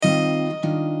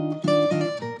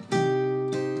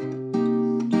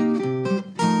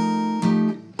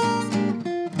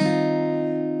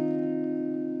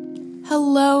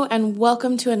and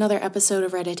welcome to another episode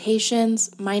of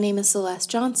Redditations. My name is Celeste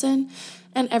Johnson,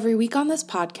 and every week on this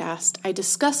podcast, I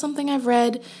discuss something I've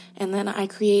read, and then I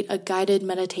create a guided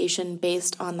meditation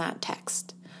based on that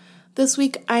text. This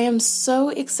week, I am so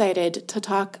excited to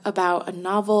talk about a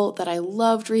novel that I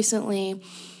loved recently.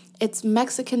 It's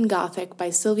Mexican Gothic by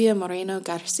Silvia Moreno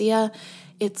Garcia.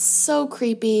 It's so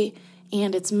creepy,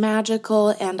 and it's magical,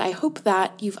 and I hope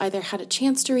that you've either had a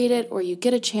chance to read it or you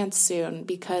get a chance soon,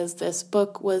 because this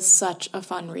book was such a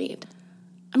fun read.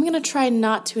 I'm going to try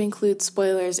not to include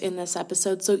spoilers in this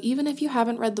episode, so even if you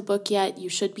haven't read the book yet, you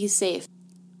should be safe.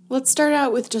 Let's start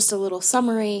out with just a little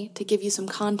summary to give you some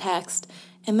context,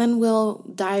 and then we'll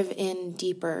dive in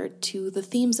deeper to the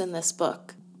themes in this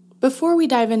book. Before we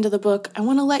dive into the book, I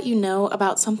want to let you know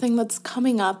about something that's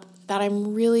coming up that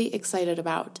I'm really excited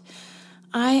about.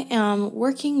 I am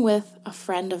working with a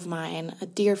friend of mine, a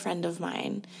dear friend of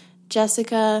mine,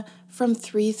 Jessica from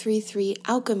 333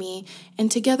 Alchemy,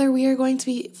 and together we are going to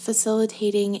be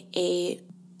facilitating a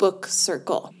book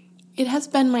circle. It has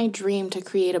been my dream to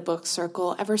create a book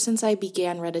circle ever since I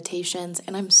began Redditations,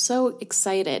 and I'm so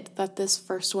excited that this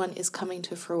first one is coming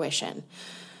to fruition.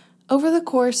 Over the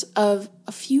course of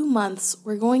a few months,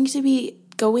 we're going to be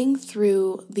going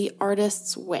through The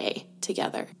Artist's Way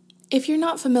together. If you're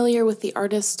not familiar with The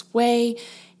Artist's Way,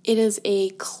 it is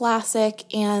a classic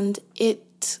and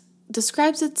it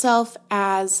describes itself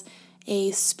as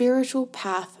a spiritual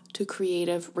path to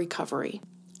creative recovery.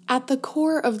 At the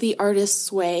core of The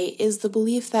Artist's Way is the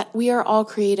belief that we are all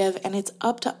creative and it's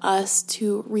up to us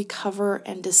to recover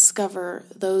and discover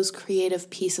those creative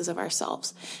pieces of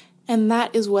ourselves. And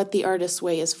that is what The Artist's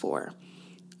Way is for.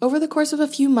 Over the course of a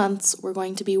few months, we're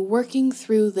going to be working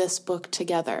through this book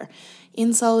together,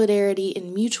 in solidarity,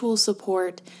 in mutual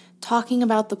support, talking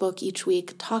about the book each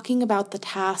week, talking about the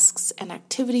tasks and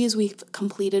activities we've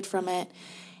completed from it,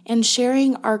 and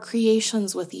sharing our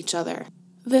creations with each other.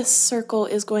 This circle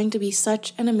is going to be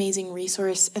such an amazing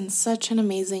resource and such an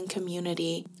amazing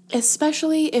community,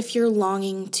 especially if you're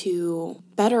longing to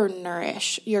better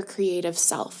nourish your creative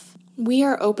self. We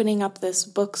are opening up this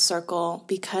book circle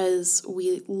because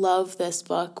we love this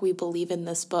book, we believe in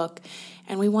this book,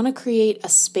 and we want to create a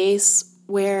space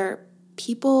where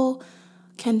people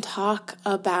can talk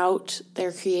about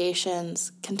their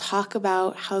creations, can talk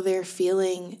about how they're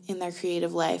feeling in their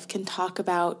creative life, can talk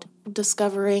about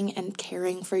discovering and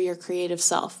caring for your creative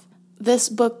self. This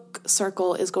book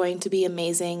circle is going to be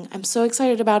amazing. I'm so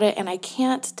excited about it, and I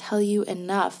can't tell you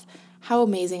enough how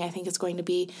amazing I think it's going to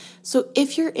be. So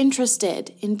if you're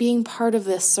interested in being part of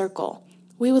this circle,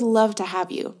 we would love to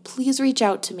have you. Please reach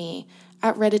out to me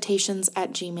at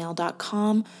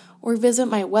redditations@gmail.com or visit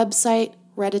my website,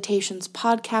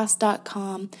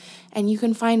 redditationspodcast.com, and you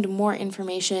can find more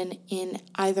information in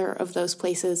either of those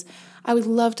places. I would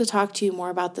love to talk to you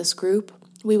more about this group.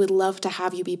 We would love to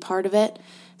have you be part of it,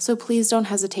 so please don't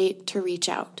hesitate to reach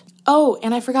out. Oh,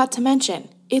 and I forgot to mention,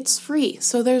 it's free,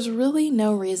 so there's really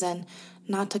no reason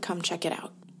not to come check it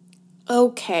out.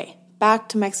 Okay, back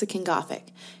to Mexican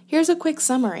Gothic. Here's a quick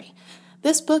summary.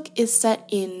 This book is set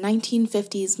in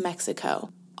 1950s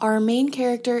Mexico. Our main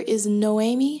character is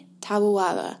Noemi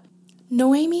Taboada.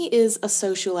 Noemi is a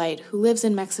socialite who lives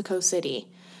in Mexico City.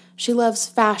 She loves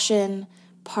fashion,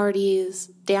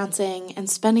 parties, dancing, and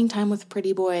spending time with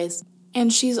pretty boys.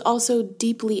 And she's also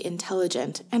deeply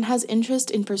intelligent and has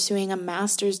interest in pursuing a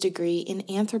master's degree in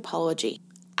anthropology.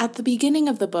 At the beginning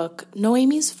of the book,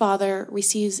 Noemi's father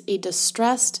receives a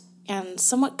distressed and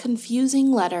somewhat confusing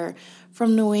letter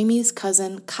from Noemi's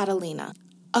cousin Catalina.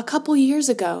 A couple years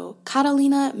ago,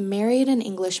 Catalina married an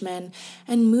Englishman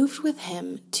and moved with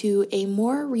him to a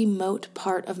more remote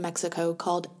part of Mexico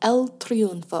called El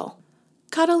Triunfo.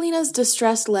 Catalina's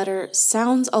distressed letter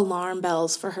sounds alarm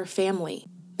bells for her family.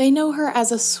 They know her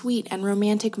as a sweet and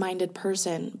romantic-minded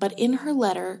person, but in her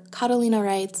letter, Catalina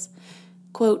writes,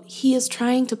 quote, "He is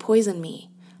trying to poison me.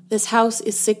 This house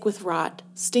is sick with rot,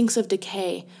 stinks of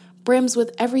decay, brims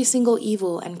with every single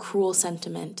evil and cruel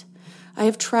sentiment. I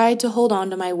have tried to hold on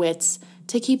to my wits,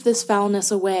 to keep this foulness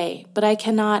away, but I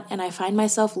cannot, and I find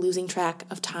myself losing track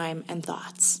of time and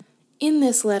thoughts." In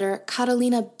this letter,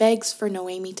 Catalina begs for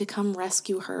Noemi to come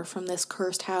rescue her from this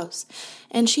cursed house,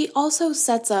 and she also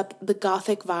sets up the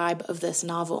Gothic vibe of this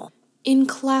novel. In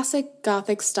classic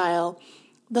Gothic style,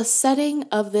 the setting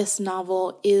of this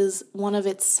novel is one of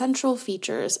its central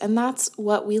features, and that's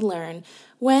what we learn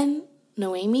when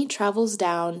Noemi travels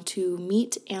down to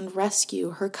meet and rescue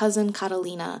her cousin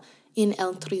Catalina in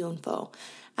El Triunfo,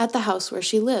 at the house where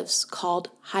she lives,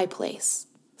 called High Place.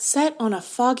 Set on a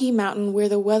foggy mountain where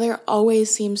the weather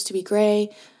always seems to be gray,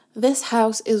 This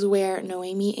house is where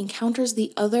Noemi encounters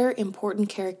the other important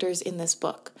characters in this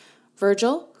book.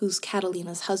 Virgil, who's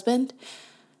Catalina's husband,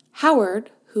 Howard,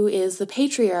 who is the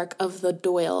patriarch of the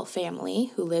Doyle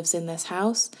family who lives in this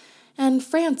house, and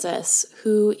Francis,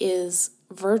 who is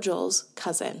Virgil's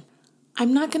cousin.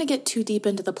 I'm not going to get too deep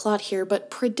into the plot here,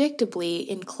 but predictably,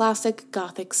 in classic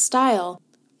Gothic style,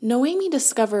 Noemi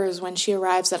discovers when she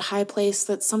arrives at High Place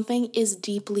that something is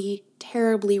deeply,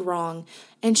 terribly wrong,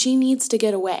 and she needs to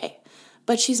get away.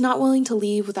 But she's not willing to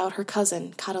leave without her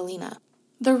cousin, Catalina.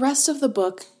 The rest of the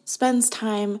book spends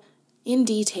time in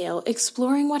detail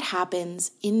exploring what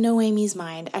happens in Noemi's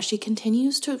mind as she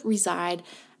continues to reside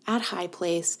at High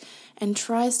Place and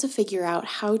tries to figure out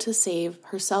how to save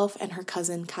herself and her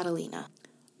cousin Catalina.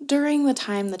 During the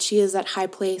time that she is at High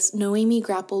Place, Noemi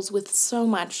grapples with so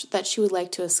much that she would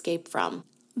like to escape from.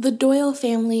 The Doyle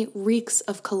family reeks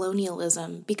of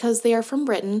colonialism because they are from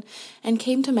Britain and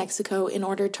came to Mexico in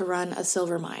order to run a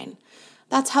silver mine.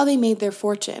 That's how they made their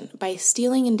fortune, by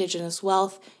stealing indigenous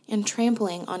wealth and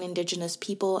trampling on indigenous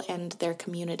people and their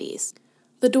communities.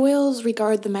 The Doyles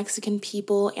regard the Mexican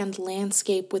people and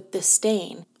landscape with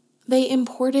disdain. They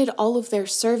imported all of their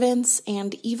servants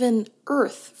and even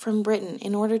earth from Britain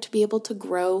in order to be able to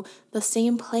grow the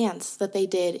same plants that they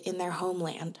did in their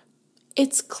homeland.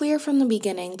 It's clear from the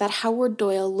beginning that Howard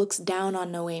Doyle looks down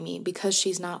on Noemi because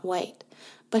she's not white,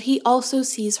 but he also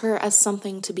sees her as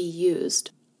something to be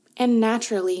used. And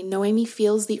naturally, Noemi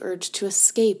feels the urge to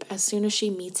escape as soon as she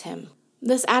meets him.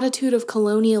 This attitude of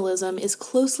colonialism is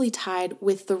closely tied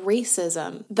with the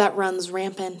racism that runs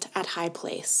rampant at High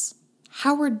Place.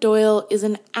 Howard Doyle is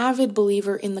an avid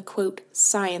believer in the, quote,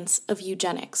 science of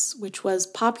eugenics, which was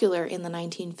popular in the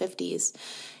 1950s,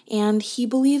 and he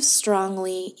believes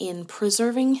strongly in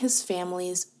preserving his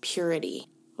family's purity.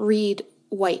 Read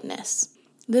whiteness.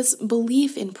 This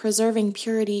belief in preserving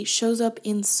purity shows up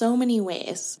in so many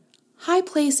ways. High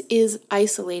Place is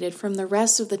isolated from the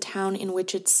rest of the town in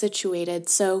which it's situated,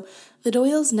 so the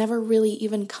Doyles never really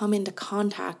even come into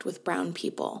contact with brown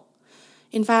people.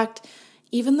 In fact,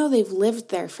 even though they've lived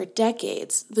there for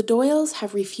decades, the Doyles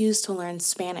have refused to learn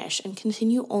Spanish and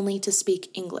continue only to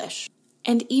speak English.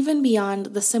 And even beyond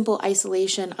the simple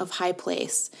isolation of High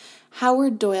Place,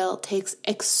 Howard Doyle takes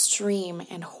extreme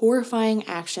and horrifying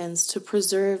actions to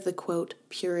preserve the, quote,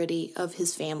 purity of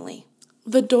his family.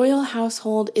 The Doyle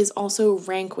household is also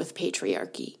rank with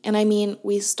patriarchy. And I mean,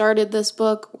 we started this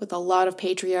book with a lot of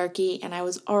patriarchy, and I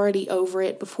was already over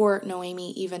it before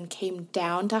Noemi even came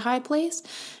down to High Place,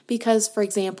 because, for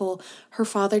example, her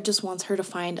father just wants her to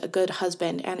find a good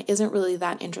husband and isn't really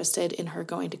that interested in her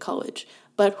going to college.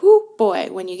 But whoo boy,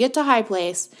 when you get to High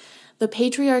Place, the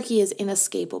patriarchy is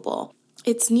inescapable.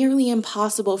 It's nearly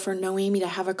impossible for Noemi to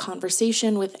have a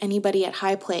conversation with anybody at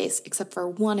High Place, except for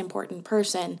one important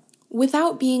person,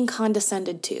 without being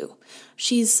condescended to.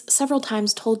 She's several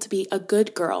times told to be a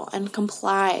good girl and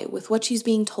comply with what she's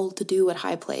being told to do at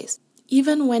High Place.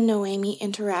 Even when Noemi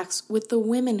interacts with the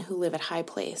women who live at High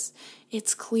Place,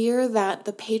 it's clear that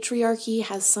the patriarchy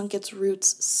has sunk its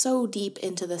roots so deep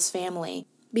into this family,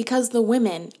 because the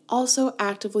women also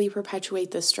actively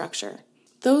perpetuate this structure.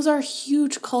 Those are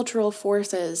huge cultural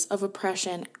forces of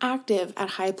oppression active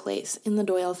at High Place in the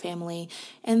Doyle family,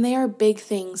 and they are big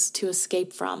things to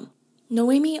escape from.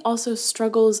 Noemi also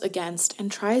struggles against and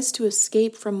tries to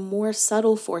escape from more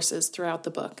subtle forces throughout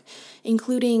the book,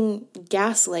 including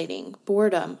gaslighting,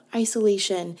 boredom,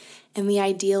 isolation, and the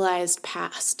idealized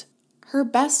past. Her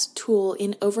best tool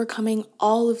in overcoming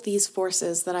all of these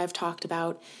forces that I've talked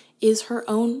about is her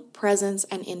own presence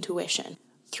and intuition.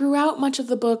 Throughout much of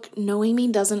the book, Noemi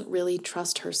doesn't really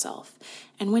trust herself,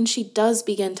 and when she does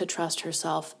begin to trust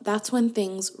herself, that's when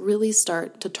things really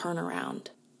start to turn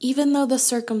around. Even though the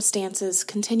circumstances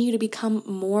continue to become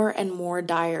more and more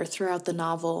dire throughout the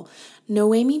novel,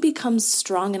 Noemi becomes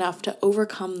strong enough to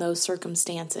overcome those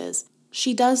circumstances.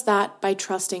 She does that by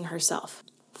trusting herself.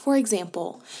 For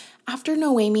example, after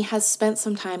Noemi has spent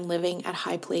some time living at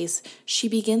High Place, she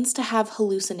begins to have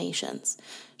hallucinations.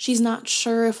 She's not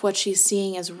sure if what she's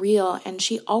seeing is real, and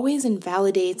she always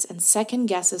invalidates and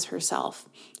second-guesses herself.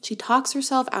 She talks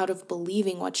herself out of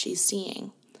believing what she's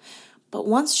seeing. But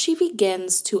once she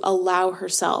begins to allow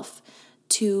herself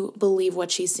to believe what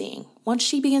she's seeing, once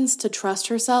she begins to trust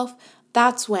herself,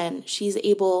 that's when she's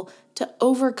able to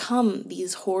overcome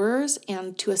these horrors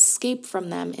and to escape from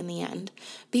them in the end,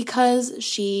 because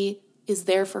she is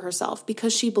there for herself,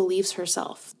 because she believes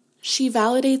herself. She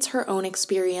validates her own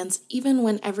experience even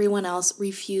when everyone else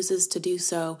refuses to do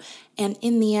so, and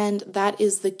in the end, that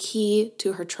is the key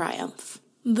to her triumph.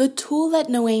 The tool that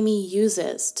Noemi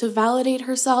uses to validate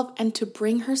herself and to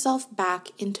bring herself back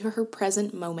into her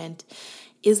present moment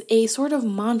is a sort of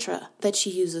mantra that she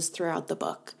uses throughout the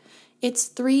book. It's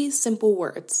 3 simple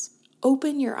words: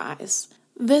 open your eyes.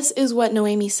 This is what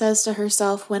Noemi says to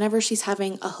herself whenever she's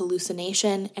having a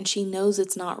hallucination and she knows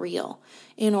it's not real,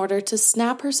 in order to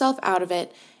snap herself out of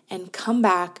it and come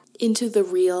back into the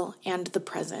real and the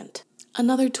present.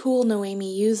 Another tool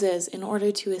Noemi uses in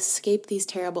order to escape these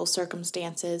terrible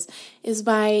circumstances is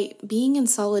by being in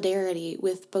solidarity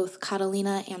with both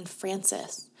Catalina and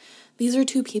Francis. These are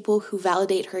 2 people who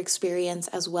validate her experience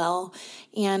as well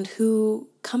and who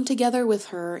come together with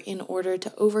her in order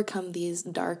to overcome these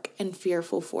dark and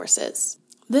fearful forces.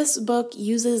 This book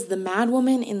uses the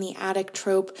madwoman in the attic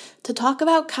trope to talk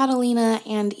about Catalina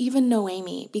and even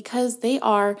Noemi because they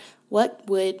are what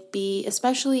would be,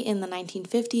 especially in the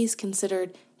 1950s,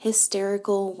 considered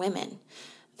hysterical women.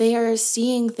 They are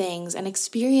seeing things and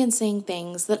experiencing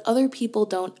things that other people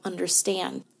don't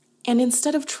understand. And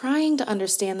instead of trying to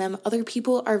understand them, other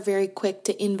people are very quick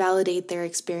to invalidate their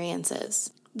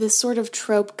experiences. This sort of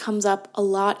trope comes up a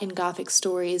lot in Gothic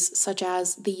stories, such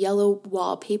as The Yellow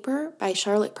Wallpaper by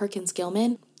Charlotte Perkins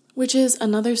Gilman, which is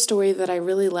another story that I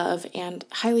really love and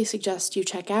highly suggest you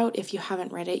check out if you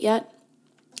haven't read it yet.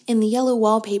 In The Yellow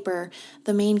Wallpaper,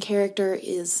 the main character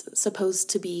is supposed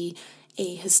to be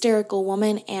a hysterical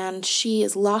woman, and she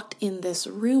is locked in this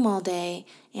room all day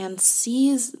and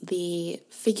sees the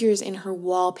figures in her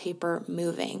wallpaper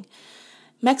moving.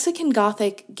 Mexican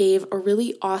Gothic gave a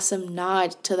really awesome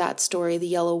nod to that story, The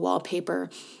Yellow Wallpaper,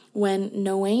 when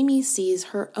Noemi sees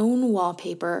her own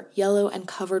wallpaper, yellow and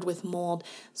covered with mold,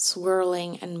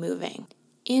 swirling and moving.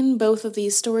 In both of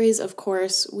these stories, of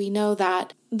course, we know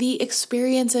that the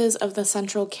experiences of the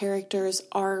central characters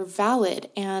are valid,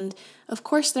 and of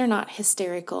course they're not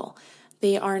hysterical.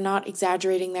 They are not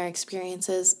exaggerating their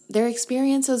experiences. Their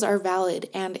experiences are valid,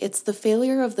 and it's the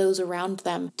failure of those around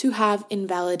them to have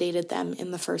invalidated them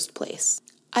in the first place.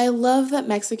 I love that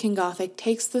Mexican Gothic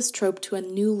takes this trope to a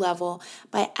new level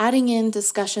by adding in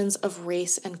discussions of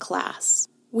race and class.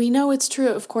 We know it's true,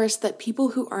 of course, that people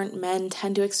who aren't men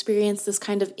tend to experience this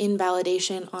kind of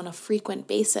invalidation on a frequent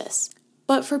basis.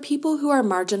 But for people who are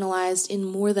marginalized in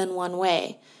more than one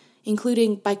way,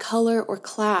 including by color or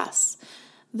class,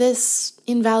 this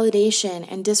invalidation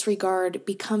and disregard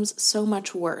becomes so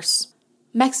much worse.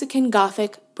 Mexican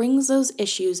Gothic brings those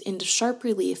issues into sharp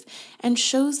relief and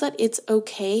shows that it's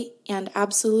okay and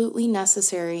absolutely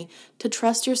necessary to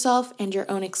trust yourself and your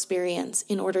own experience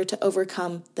in order to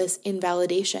overcome this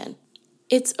invalidation.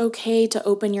 It's okay to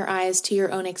open your eyes to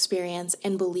your own experience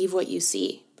and believe what you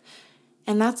see.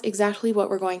 And that's exactly what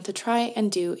we're going to try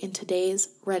and do in today's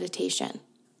Reditation.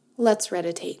 Let's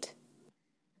Reditate.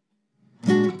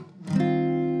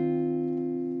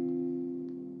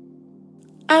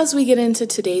 As we get into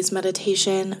today's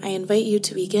meditation, I invite you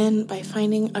to begin by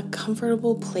finding a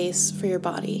comfortable place for your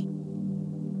body.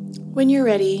 When you're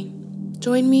ready,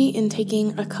 join me in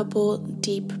taking a couple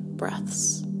deep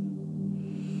breaths.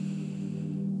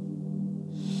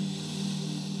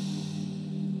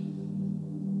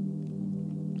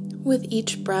 With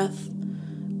each breath,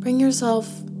 bring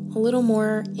yourself a little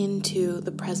more into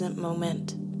the present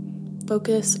moment.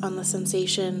 Focus on the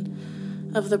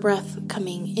sensation of the breath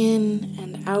coming in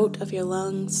and out of your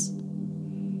lungs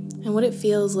and what it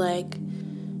feels like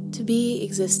to be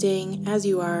existing as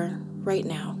you are right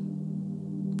now.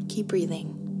 Keep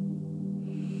breathing.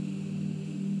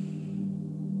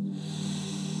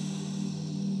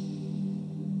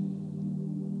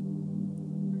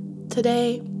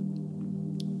 Today,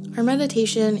 our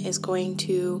meditation is going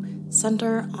to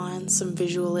center on some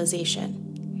visualization.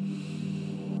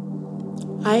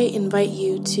 I invite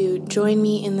you to join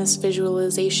me in this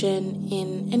visualization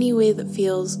in any way that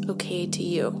feels okay to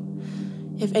you.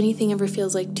 If anything ever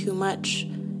feels like too much,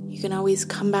 you can always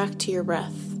come back to your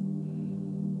breath.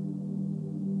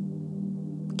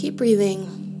 Keep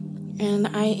breathing, and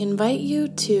I invite you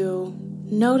to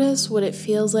notice what it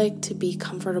feels like to be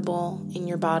comfortable in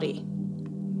your body.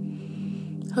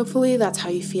 Hopefully that's how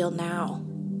you feel now.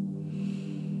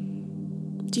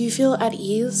 Do you feel at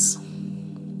ease?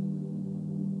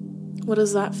 What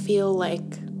does that feel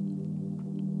like?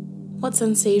 What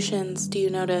sensations do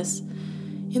you notice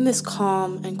in this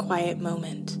calm and quiet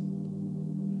moment?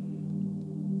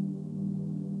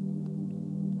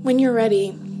 When you're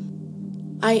ready,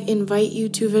 I invite you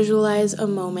to visualize a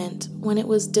moment when it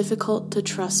was difficult to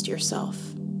trust yourself.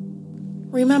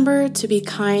 Remember to be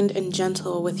kind and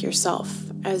gentle with yourself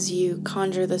as you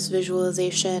conjure this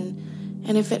visualization,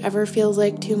 and if it ever feels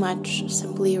like too much,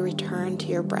 simply return to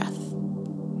your breath.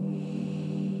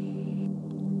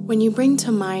 When you bring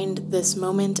to mind this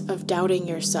moment of doubting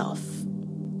yourself,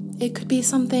 it could be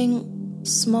something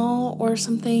small or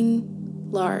something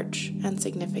large and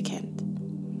significant.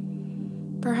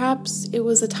 Perhaps it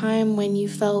was a time when you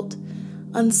felt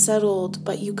unsettled,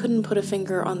 but you couldn't put a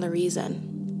finger on the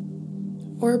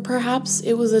reason. Or perhaps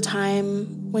it was a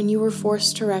time when you were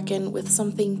forced to reckon with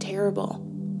something terrible,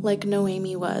 like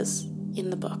Noemi was in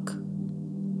the book.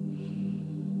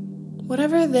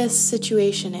 Whatever this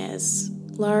situation is,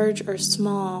 large or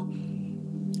small,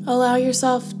 allow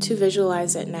yourself to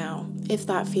visualize it now, if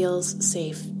that feels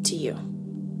safe to you.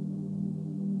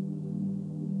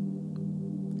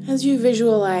 As you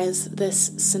visualize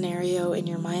this scenario in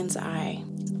your mind's eye,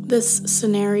 this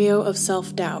scenario of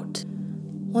self-doubt,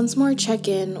 once more check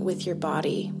in with your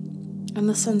body and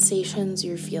the sensations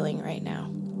you're feeling right now.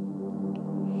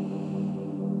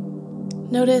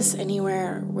 Notice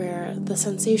anywhere where the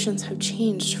sensations have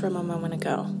changed from a moment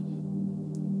ago.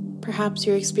 Perhaps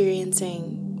you're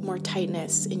experiencing more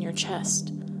tightness in your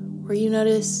chest, or you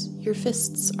notice your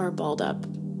fists are balled up.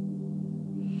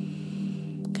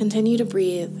 Continue to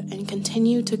breathe and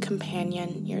continue to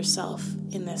companion yourself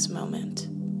in this moment.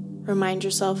 Remind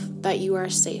yourself that you are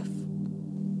safe.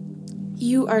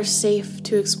 You are safe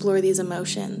to explore these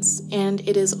emotions, and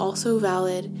it is also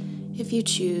valid if you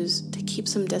choose to keep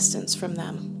some distance from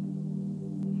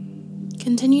them.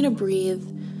 Continue to breathe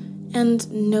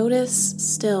and notice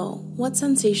still what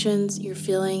sensations you're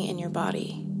feeling in your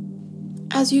body.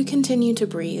 As you continue to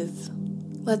breathe,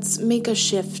 let's make a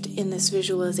shift in this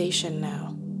visualization now.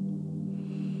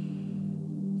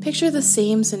 Picture the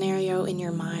same scenario in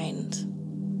your mind.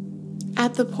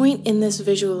 At the point in this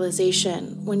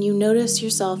visualization when you notice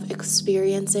yourself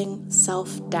experiencing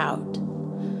self-doubt,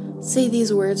 say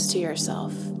these words to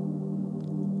yourself.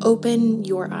 Open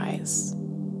your eyes.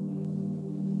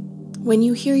 When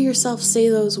you hear yourself say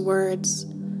those words,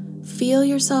 feel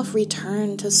yourself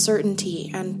return to certainty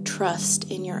and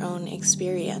trust in your own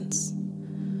experience.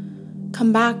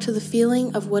 Come back to the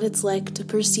feeling of what it's like to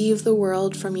perceive the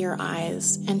world from your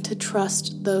eyes and to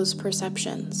trust those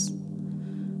perceptions.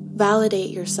 Validate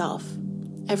yourself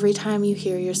every time you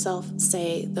hear yourself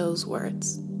say those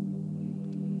words.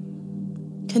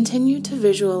 Continue to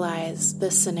visualize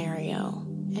this scenario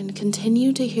and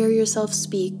continue to hear yourself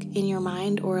speak in your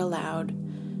mind or aloud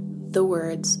the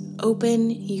words,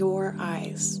 open your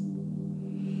eyes.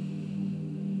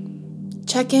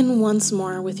 Check in once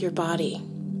more with your body.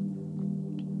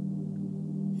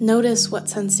 Notice what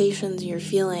sensations you're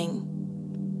feeling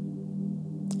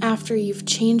after you've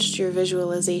changed your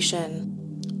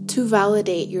visualization to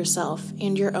validate yourself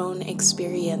and your own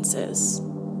experiences.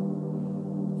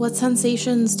 What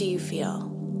sensations do you feel?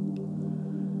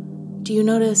 Do you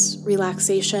notice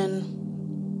relaxation?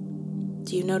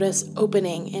 Do you notice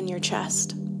opening in your chest?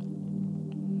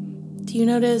 Do you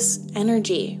notice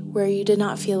energy where you did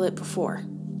not feel it before?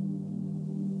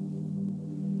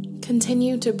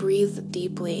 Continue to breathe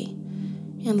deeply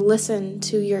and listen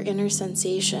to your inner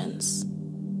sensations.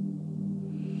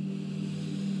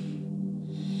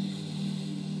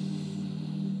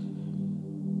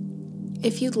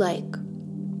 If you'd like,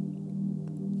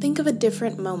 think of a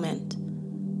different moment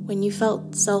when you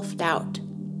felt self-doubt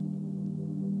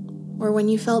or when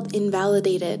you felt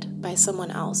invalidated by someone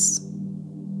else.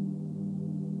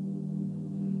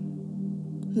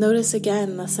 Notice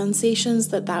again the sensations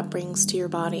that brings to your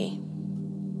body.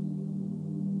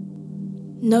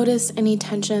 Notice any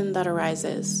tension that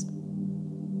arises.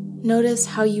 Notice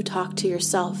how you talk to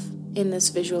yourself in this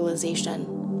visualization.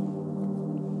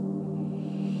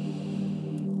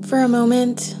 For a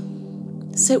moment,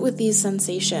 sit with these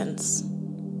sensations.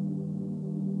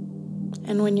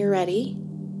 And when you're ready,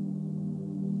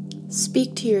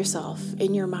 speak to yourself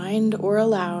in your mind or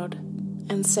aloud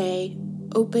and say,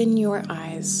 open your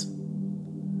eyes.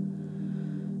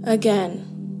 Again,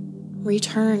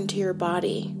 return to your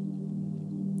body,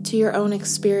 to your own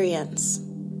experience,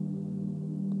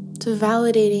 to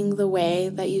validating the way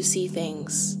that you see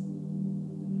things,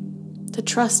 to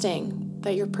trusting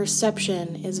that your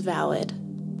perception is valid.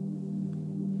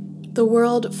 The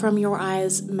world from your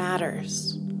eyes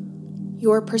matters.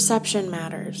 Your perception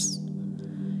matters.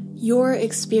 Your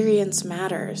experience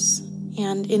matters.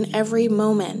 And in every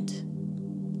moment,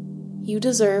 you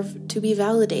deserve to be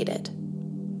validated.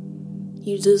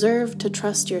 You deserve to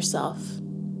trust yourself.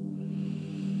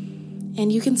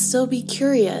 And you can still be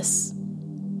curious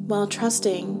while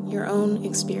trusting your own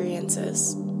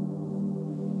experiences.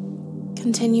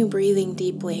 Continue breathing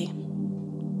deeply.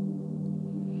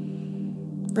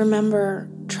 Remember,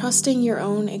 trusting your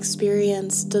own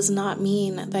experience does not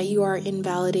mean that you are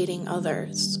invalidating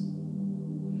others.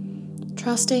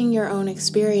 Trusting your own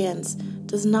experience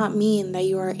does not mean that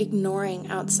you are ignoring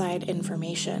outside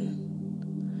information.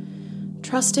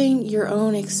 Trusting your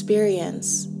own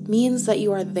experience means that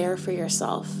you are there for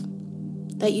yourself,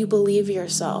 that you believe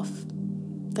yourself,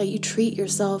 that you treat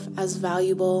yourself as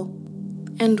valuable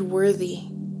and worthy.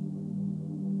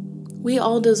 We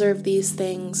all deserve these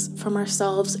things from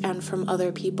ourselves and from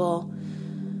other people,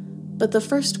 but the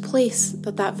first place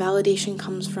that validation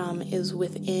comes from is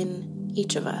within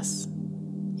each of us.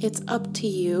 It's up to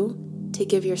you to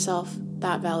give yourself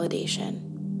that validation.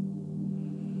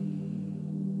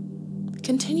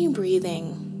 Continue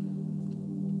breathing.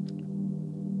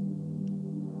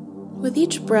 With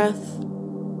each breath,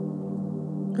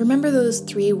 remember those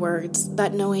 3 words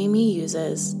that Noemi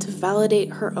uses to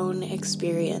validate her own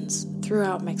experience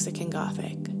throughout Mexican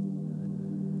Gothic.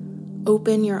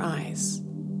 Open your eyes.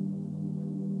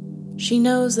 She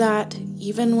knows that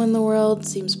even when the world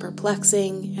seems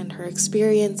perplexing and her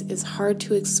experience is hard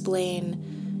to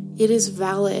explain, it is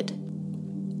valid.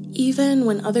 Even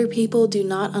when other people do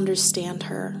not understand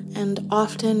her and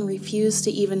often refuse to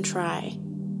even try,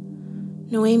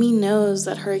 Noemi knows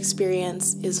that her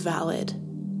experience is valid.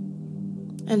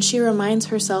 And she reminds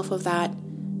herself of that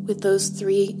with those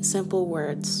 3 simple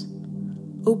words.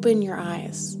 Open your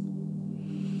eyes.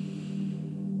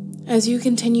 As you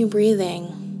continue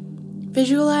breathing,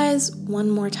 visualize one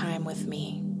more time with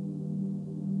me.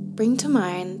 Bring to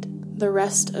mind the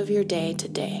rest of your day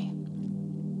today.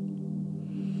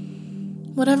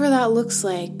 Whatever that looks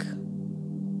like,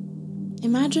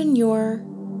 imagine your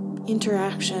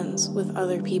interactions with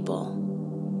other people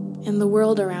and the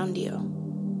world around you.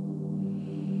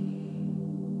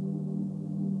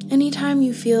 Anytime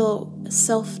you feel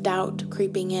self-doubt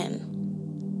creeping in,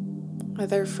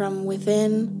 whether from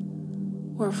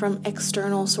within or from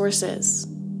external sources,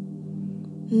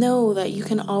 know that you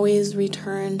can always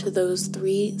return to those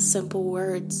 3 simple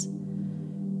words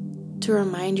to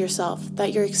remind yourself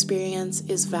that your experience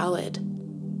is valid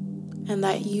and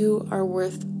that you are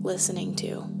worth listening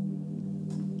to.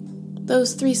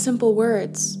 Those 3 simple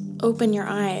words, open your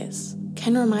eyes,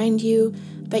 can remind you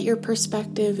that your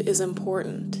perspective is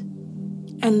important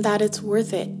and that it's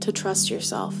worth it to trust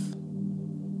yourself.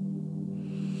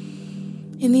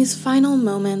 In these final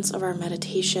moments of our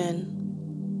meditation,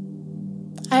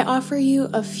 I offer you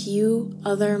a few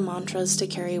other mantras to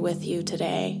carry with you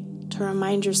today to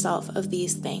remind yourself of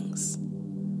these things.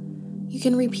 You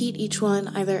can repeat each one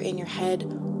either in your head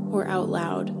or out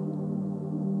loud.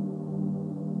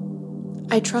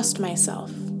 I trust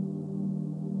myself.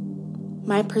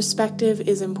 My perspective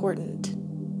is important.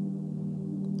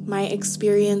 My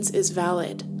experience is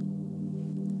valid.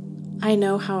 I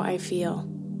know how I feel.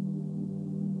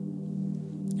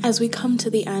 As we come to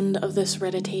the end of this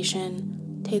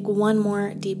meditation, take one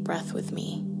more deep breath with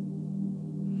me.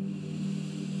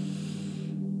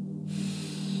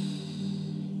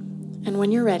 And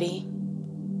when you're ready,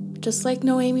 just like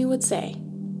Noemi would say,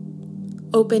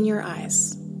 open your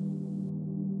eyes.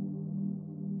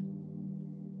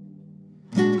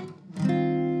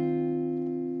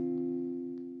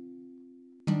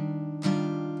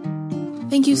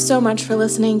 Thank you so much for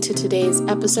listening to today's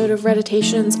episode of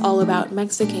Meditations, all about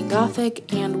Mexican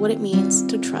Gothic and what it means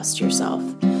to trust yourself.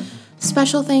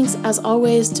 Special thanks, as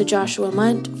always, to Joshua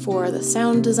Munt for the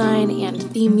sound design and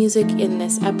theme music in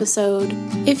this episode.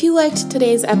 If you liked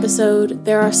today's episode,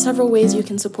 there are several ways you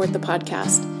can support the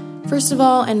podcast. First of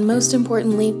all, and most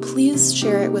importantly, please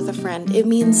share it with a friend. It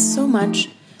means so much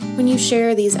when you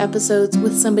share these episodes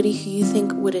with somebody who you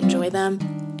think would enjoy them.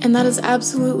 And that is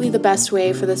absolutely the best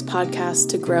way for this podcast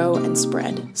to grow and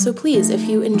spread. So please, if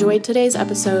you enjoyed today's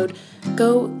episode,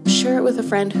 go share it with a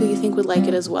friend who you think would like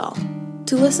it as well.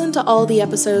 To listen to all the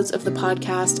episodes of the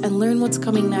podcast and learn what's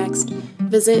coming next,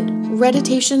 visit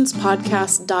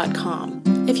meditationspodcast.com.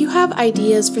 If you have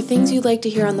ideas for things you'd like to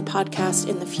hear on the podcast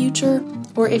in the future,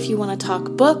 or if you want to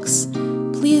talk books,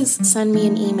 please send me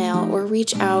an email or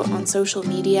reach out on social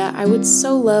media. I would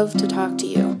so love to talk to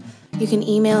you. You can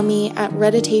email me at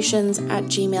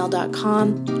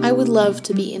reditations@gmail.com. I would love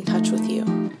to be in touch with you.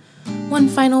 One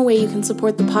final way you can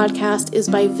support the podcast is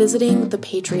by visiting the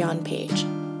Patreon page.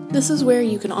 This is where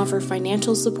you can offer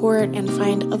financial support and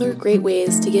find other great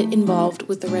ways to get involved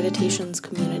with the Reditations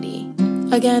community.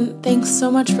 Again, thanks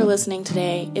so much for listening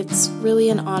today. It's really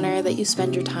an honor that you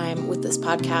spend your time with this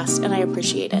podcast, and I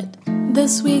appreciate it.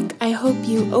 This week, I hope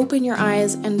you open your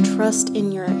eyes and trust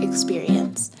in your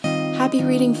experience. Happy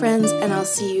reading, friends, and I'll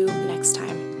see you next time.